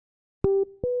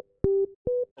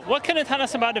What can you tell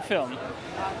us about the film?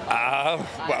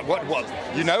 What?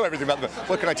 You know everything about the film.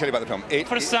 What can I tell you about the film?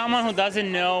 For someone who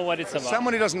doesn't know what it's about.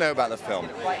 Someone who doesn't know about the film.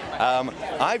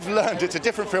 I've learned it's a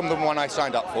different film than the one I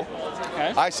signed up for.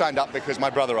 Okay. I signed up because my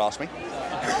brother asked me.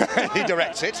 He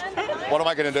directs it. What am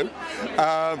I going to do?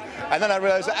 And then I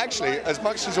realised that actually, as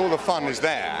much as all the fun is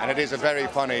there, and it is a very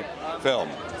funny film,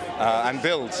 and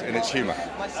builds in its humour,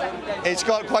 it's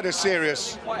got quite a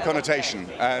serious connotation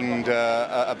and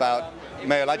about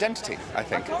male identity, I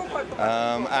think,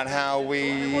 and how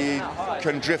we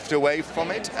can drift away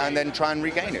from it and then try and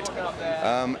regain it.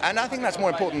 And I think that's more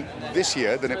important this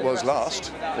year than it was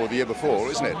last or the year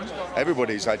before, isn't it?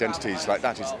 Everybody's identities like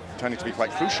that is turning to be quite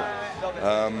crucial.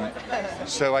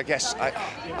 So I guess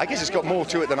it's got more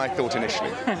to it than I thought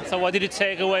initially. So what did you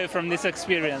take away from this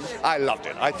experience? I loved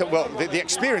it. I thought, well, the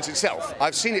experience itself,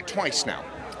 I've seen it twice now.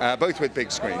 Both with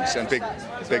big screens and big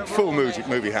full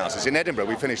movie houses. In Edinburgh,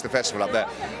 we finished the festival up there,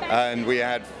 and we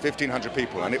had 1,500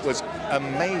 people, and it was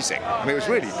amazing. I mean, it was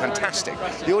really fantastic.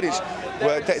 The audience,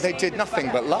 they did nothing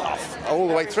but laugh all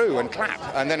the way through and clap,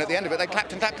 and then at the end of it, they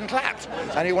clapped and clapped and clapped.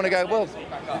 And you want to go, well,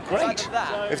 great.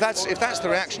 If that's the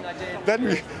reaction,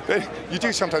 then you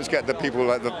do sometimes get the people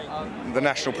like the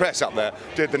national press up there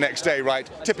did the next day, right?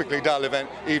 Typically dull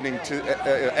evening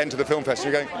to enter the film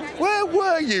festival, going, where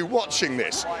were you watching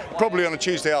this? Probably on a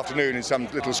Tuesday afternoon in some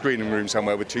little screening room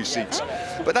somewhere with 2 seats.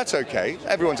 But that's okay.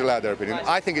 Everyone's allowed their opinion.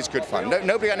 I think it's good fun.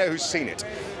 Nobody I know who's seen it,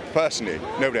 personally,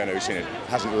 nobody I know who's seen it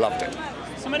hasn't loved it.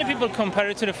 So many people compare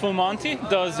it to the Full Monty.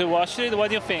 Does you watch it? What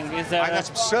do you think? Is that that's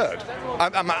absurd.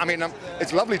 I mean,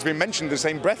 it's lovely to be mentioned in the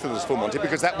same breath as Full Monty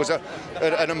because that was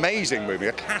an amazing movie,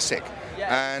 a classic,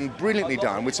 and brilliantly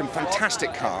done with some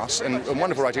fantastic cast and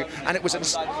wonderful writing. And it was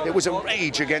a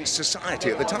rage against society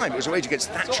at the time. It was a rage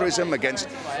against Thatcherism, against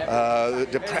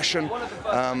depression.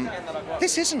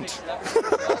 This isn't.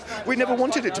 We never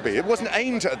wanted it to be. It wasn't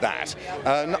aimed at that.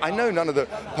 I know none of the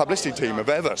publicity team have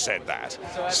ever said that.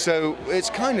 So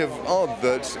it's kind of odd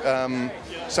that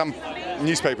some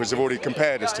newspapers have already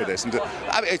compared us to this. And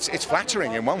I mean, it's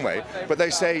flattering in one way, but they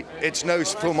say it's no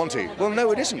Full Monty. Well,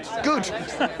 no, it isn't. Good.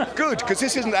 Good, because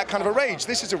this isn't that kind of a rage.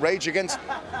 This is a rage against,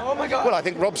 well, I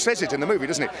think Rob says it in the movie,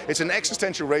 doesn't it? It's an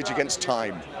existential rage against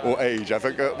time or age, I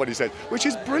forget what he said, which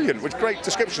is brilliant, which is a great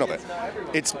description of it.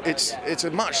 It's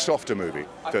a much softer movie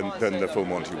than the Full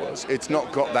Monty was. It's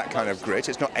not got that kind of grit.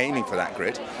 It's not aiming for that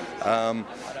grit.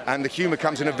 And the humour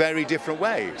comes in a very different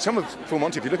way. Some of Full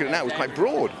Monty, if you look at it now, was quite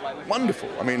broad, wonderful.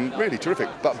 I mean, really terrific,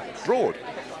 but broad.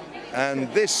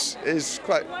 And this is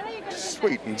quite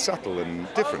sweet and subtle and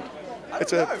different.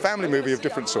 It's a family movie of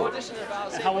different sorts.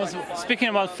 Speaking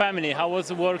about family, how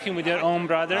was working with your own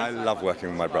brother? I love working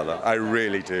with my brother. I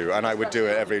really do, and I would do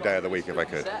it every day of the week if I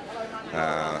could.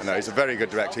 No, he's a very good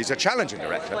director. He's a challenging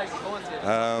director.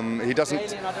 He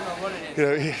doesn't, you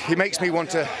know, he makes me want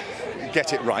to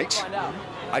get it right.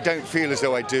 I don't feel as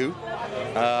though I do.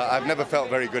 I've never felt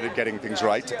very good at getting things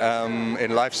right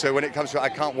in life, so when it comes to it, I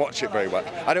can't watch it very well.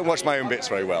 I don't watch my own bits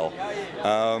very well,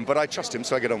 but I trust him,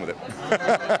 so I get on with it.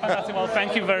 Well,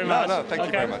 thank you very much. No, thank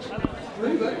you very much.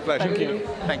 Pleasure. Thank you.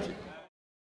 Thank you.